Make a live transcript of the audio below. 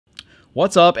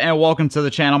What's up and welcome to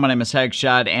the channel. My name is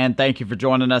Hellcat and thank you for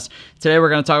joining us. Today we're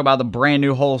going to talk about the brand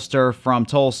new holster from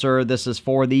Tulster. This is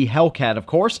for the Hellcat, of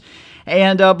course.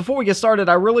 And before we get started,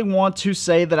 I really want to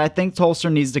say that I think Tulster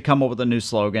needs to come up with a new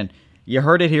slogan. You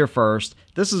heard it here first.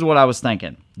 This is what I was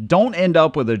thinking. Don't end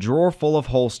up with a drawer full of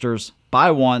holsters.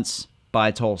 Buy once,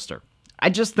 buy Tulster. I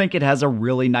just think it has a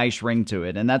really nice ring to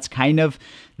it, and that's kind of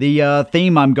the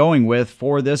theme I'm going with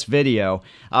for this video.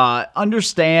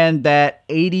 Understand that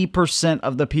 80%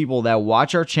 of the people that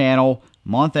watch our channel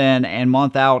month in and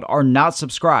month out are not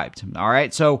subscribed, all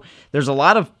right? So there's a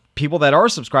lot of people that are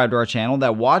subscribed to our channel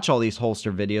that watch all these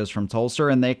holster videos from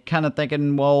Tulster, and they kind of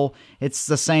thinking, well, it's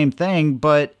the same thing,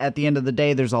 but at the end of the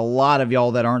day, there's a lot of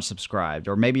y'all that aren't subscribed,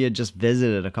 or maybe you just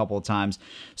visited a couple of times.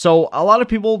 So a lot of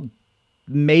people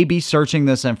may be searching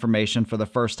this information for the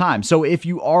first time. So if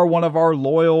you are one of our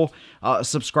loyal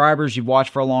subscribers, you've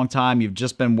watched for a long time, you've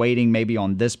just been waiting maybe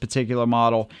on this particular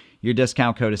model, your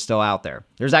discount code is still out there.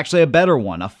 There's actually a better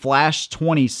one, a Flash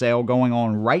 20 sale going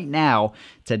on right now.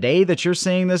 Today that you're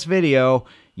seeing this video,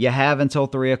 you have until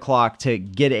 3 o'clock to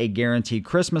get a guaranteed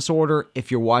Christmas order.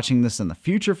 If you're watching this in the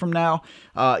future from now,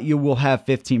 you will have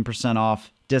 15% off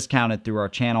discounted through our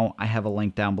channel. I have a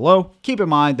link down below. Keep in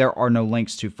mind, there are no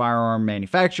links to firearm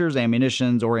manufacturers,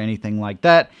 ammunitions, or anything like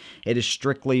that. It is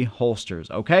strictly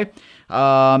holsters, okay?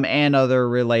 And other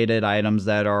related items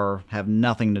that have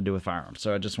nothing to do with firearms.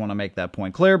 So I just want to make that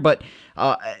point clear. But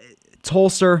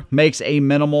Tulster makes a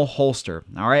minimal holster,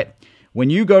 all right? When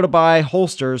you go to buy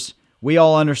holsters, we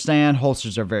all understand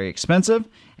holsters are very expensive,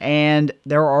 and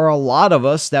there are a lot of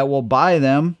us that will buy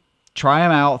them, try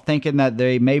them out, thinking that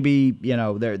they maybe, you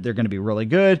know, they're going to be really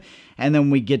good. And then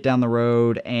we get down the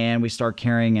road and we start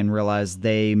carrying and realize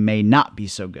they may not be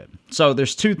so good. So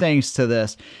there's two things to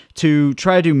this to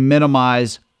try to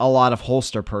minimize a lot of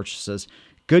holster purchases.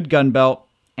 Good gun belt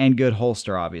and good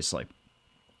holster, obviously.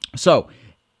 So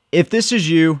if this is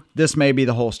you, this may be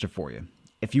the holster for you.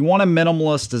 If you want a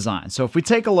minimalist design. So if we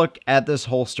take a look at this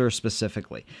holster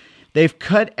specifically, they've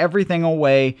cut everything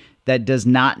away that does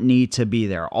not need to be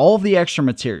there. All of the extra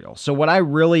material. So what I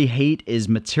really hate is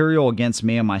material against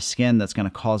me and my skin that's going to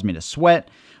cause me to sweat.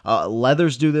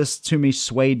 Leathers do this to me.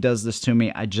 Suede does this to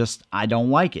me. I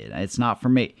don't like it. It's not for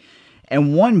me.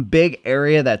 And one big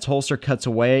area that Tulster cuts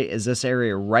away is this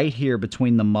area right here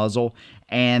between the muzzle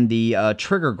and the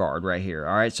trigger guard right here.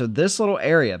 All right, so this little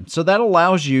area. So that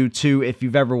allows you to, if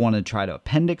you've ever wanted to try to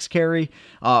appendix carry,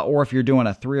 or if you're doing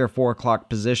a 3 or 4 o'clock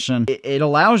position, it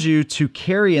allows you to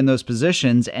carry in those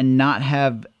positions and not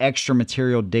have extra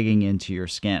material digging into your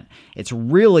skin. It's a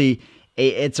really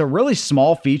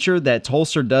small feature that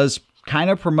Tulster does kind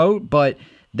of promote, but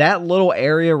that little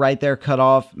area right there cut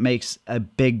off makes a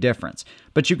big difference.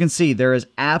 But you can see there is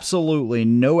absolutely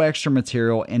no extra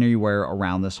material anywhere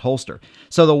around this holster.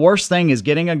 So the worst thing is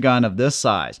getting a gun of this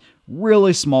size.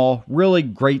 Really small, really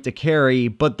great to carry,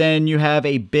 but then you have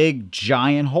a big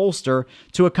giant holster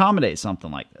to accommodate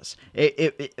something like this.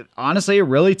 Honestly, it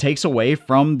really takes away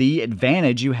from the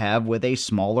advantage you have with a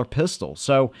smaller pistol.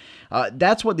 So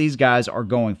that's what these guys are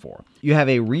going for. You have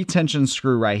a retention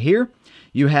screw right here.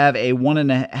 You have a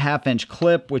 1.5 inch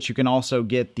clip, which you can also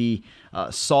get the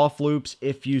soft loops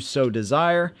if you so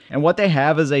desire. And what they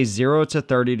have is a 0 to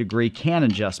 30 degree can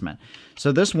adjustment.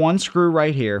 So this one screw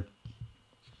right here,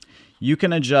 you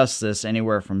can adjust this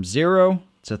anywhere from 0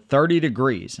 to 30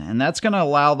 degrees. And that's going to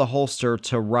allow the holster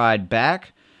to ride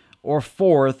back or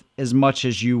forth as much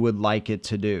as you would like it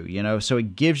to do. You know, so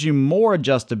it gives you more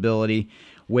adjustability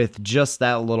with just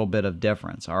that little bit of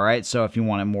difference. All right, so if you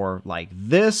want it more like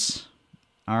this,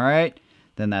 all right,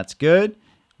 then that's good.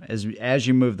 As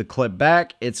you move the clip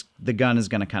back, the gun is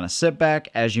going to kind of sit back.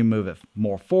 As you move it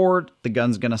more forward, the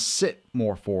gun's going to sit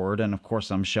more forward. And of course,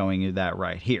 I'm showing you that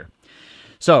right here.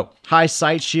 So high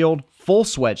sight shield, full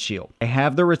sweat shield. They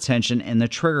have the retention in the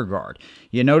trigger guard.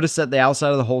 You notice that the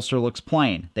outside of the holster looks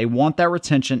plain. They want that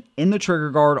retention in the trigger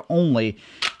guard only.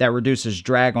 That reduces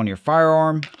drag on your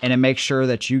firearm, and it makes sure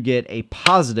that you get a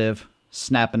positive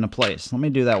snap into place. Let me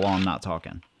do that while I'm not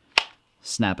talking.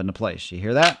 Snap into place. You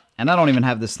hear that? And I don't even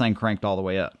have this thing cranked all the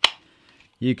way up.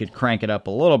 You could crank it up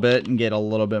a little bit and get a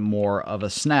little bit more of a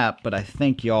snap, but I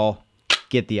think y'all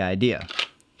get the idea.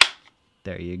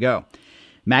 There you go.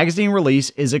 Magazine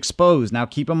release is exposed. Now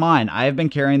keep in mind, I have been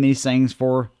carrying these things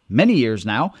for many years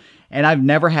now, and I've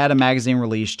never had a magazine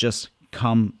release just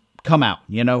come out.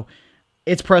 You know,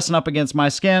 it's pressing up against my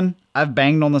skin. I've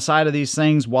banged on the side of these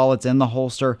things while it's in the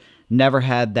holster. Never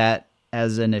had that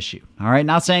as an issue. All right,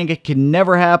 not saying it can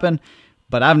never happen,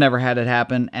 but I've never had it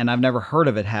happen, and I've never heard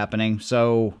of it happening,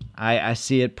 so I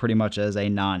see it pretty much as a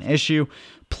non-issue.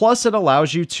 Plus, it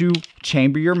allows you to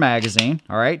chamber your magazine,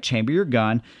 all right? Chamber your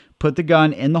gun, put the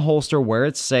gun in the holster where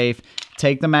it's safe,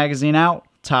 take the magazine out,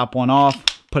 top one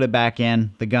off, put it back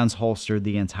in. The gun's holstered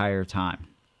the entire time.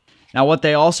 Now, what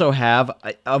they also have,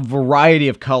 a variety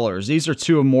of colors. These are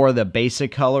two of more of the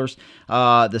basic colors,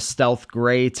 the stealth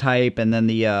gray type and then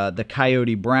the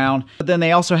coyote brown. But then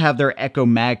they also have their Echo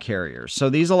mag carriers. So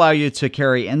these allow you to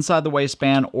carry inside the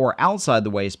waistband or outside the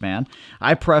waistband.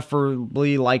 I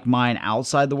preferably like mine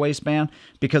outside the waistband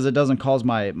because it doesn't cause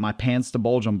my pants to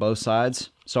bulge on both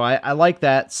sides. So I like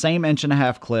that. Same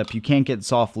 1.5-inch clip. You can't get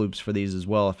soft loops for these as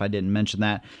well if I didn't mention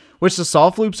that. Which the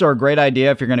soft loops are a great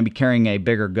idea if you're going to be carrying a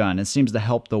bigger gun. It seems to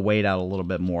help the weight out a little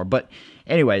bit more. But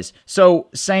anyways, so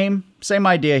same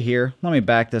idea here. Let me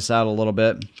back this out a little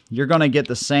bit. You're going to get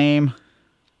the same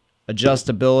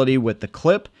adjustability with the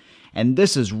clip. And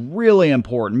this is really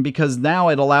important because now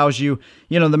it allows you,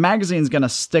 the magazine's going to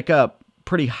stick up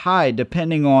pretty high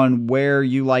depending on where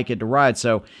you like it to ride.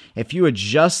 So if you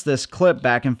adjust this clip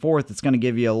back and forth, it's going to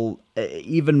give you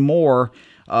even more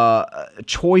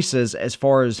choices as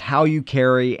far as how you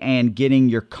carry and getting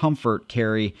your comfort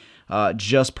carry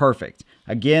just perfect.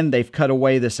 Again, they've cut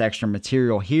away this extra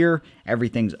material here.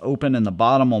 Everything's open in the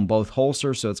bottom on both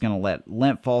holsters, so it's going to let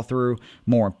lint fall through.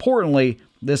 More importantly,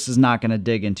 this is not going to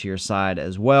dig into your side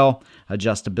as well.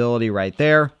 Adjustability right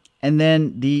there. And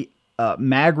then the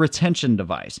mag retention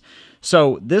device.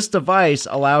 So this device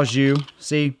allows you,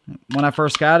 see, when I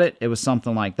first got it, it was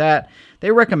something like that. They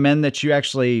recommend that you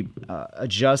actually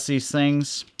adjust these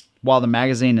things while the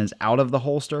magazine is out of the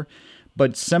holster,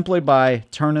 but simply by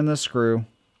turning the screw,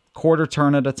 quarter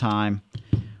turn at a time,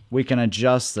 we can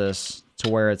adjust this to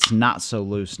where it's not so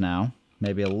loose now.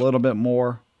 Maybe a little bit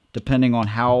more, depending on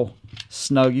how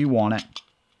snug you want it.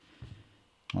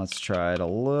 Let's try it a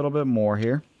little bit more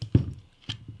here.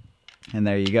 And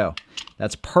there you go.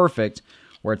 That's perfect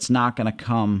where it's not going to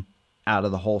come out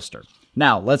of the holster.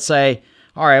 Now, let's say,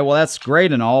 all right, well, that's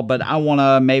great and all, but I want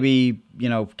to maybe,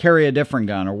 carry a different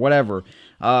gun or whatever.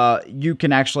 You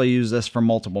can actually use this for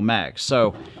multiple mags.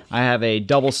 So I have a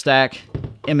double stack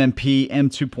M&P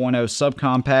M2.0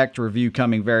 subcompact review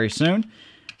coming very soon.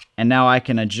 And now I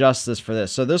can adjust this for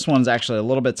this. So this one's actually a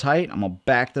little bit tight. I'm going to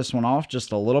back this one off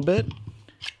just a little bit.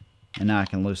 And now I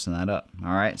can loosen that up.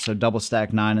 All right, so double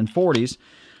stack 9 and 40s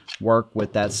work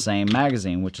with that same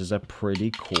magazine, which is a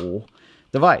pretty cool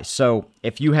device. So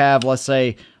if you have, let's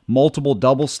say, multiple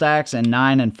double stacks and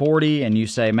 9 and 40, and you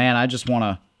say, man, I just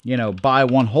want to, buy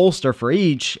one holster for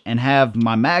each and have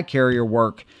my mag carrier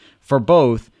work for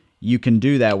both, you can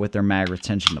do that with their mag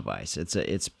retention device.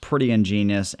 It's pretty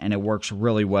ingenious and it works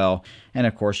really well. And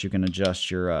of course, you can adjust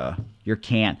your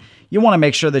cant. You want to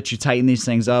make sure that you tighten these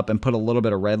things up and put a little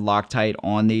bit of red Loctite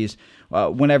on these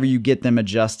whenever you get them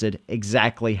adjusted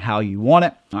exactly how you want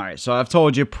it. All right, so I've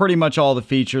told you pretty much all the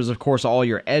features. Of course, all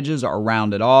your edges are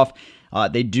rounded off.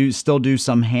 They still do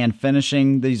some hand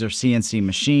finishing. These are CNC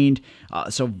machined,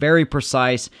 so very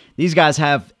precise. These guys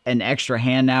have an extra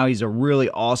hand now. He's a really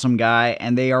awesome guy,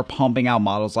 and they are pumping out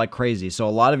models like crazy. So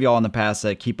a lot of y'all in the past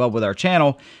that keep up with our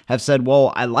channel have said,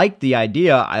 well, I like the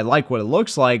idea. I like what it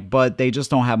looks like, but they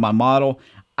just don't have my model.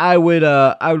 I would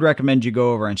recommend you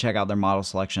go over and check out their model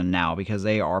selection now because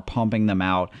they are pumping them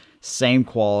out. Same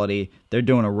quality. They're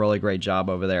doing a really great job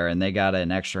over there, and they got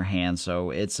an extra hand, so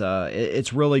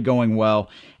it's really going well.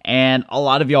 And a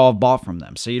lot of y'all have bought from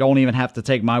them, so you don't even have to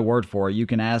take my word for it. You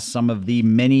can ask some of the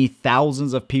many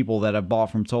thousands of people that have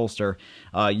bought from Tulster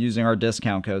using our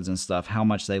discount codes and stuff, how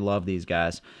much they love these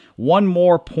guys. One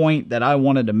more point that I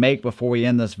wanted to make before we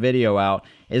end this video out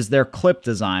is their clip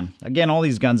design. Again, all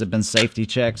these guns have been safety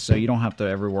checked, so you don't have to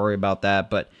ever worry about that.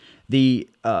 But the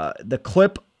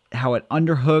clip, how it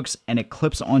underhooks and it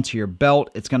clips onto your belt,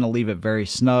 it's going to leave it very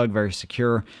snug, very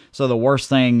secure. So the worst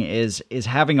thing is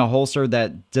having a holster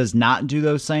that does not do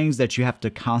those things that you have to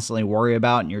constantly worry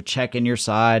about, and you're checking your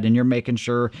side and you're making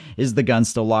sure, is the gun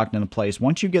still locked into place?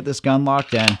 Once you get this gun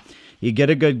locked in, you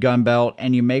get a good gun belt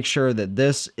and you make sure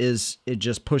that it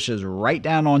just pushes right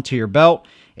down onto your belt.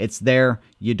 It's there.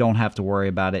 You don't have to worry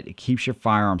about it. It keeps your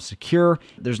firearm secure.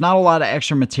 There's not a lot of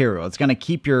extra material. It's going to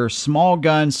keep your small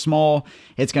guns small.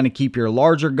 It's going to keep your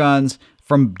larger guns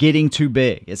from getting too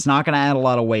big. It's not going to add a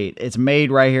lot of weight. It's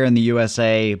made right here in the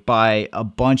USA by a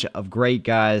bunch of great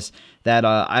guys that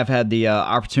I've had the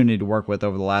opportunity to work with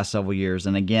over the last several years.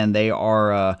 And again, they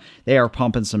are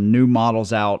pumping some new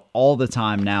models out all the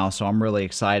time now. So I'm really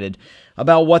excited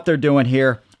about what they're doing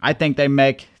here. I think they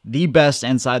make the best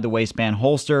inside the waistband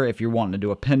holster if you're wanting to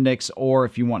do appendix, or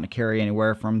if you want to carry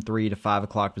anywhere from 3 to 5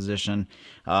 o'clock position,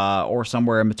 or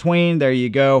somewhere in between. There you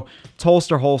go.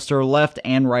 Tulster holster, left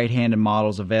and right-handed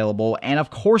models available, and of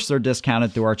course they're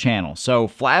discounted through our channel. So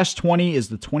Flash 20 is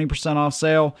the 20% off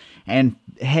sale, and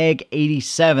Heg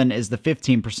 87 is the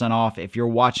 15% off if you're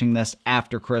watching this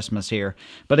after Christmas here.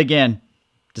 But again,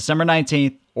 December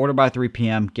 19th, order by 3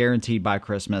 p.m., guaranteed by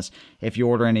Christmas. If you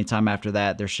order anytime after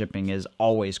that, their shipping is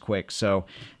always quick. So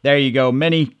there you go.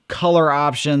 Many color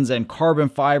options and carbon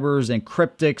fibers and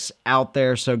cryptics out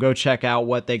there. So go check out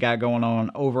what they got going on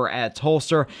over at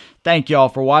Tulster. Thank you all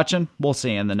for watching. We'll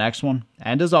see you in the next one.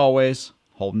 And as always,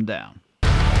 hold them down.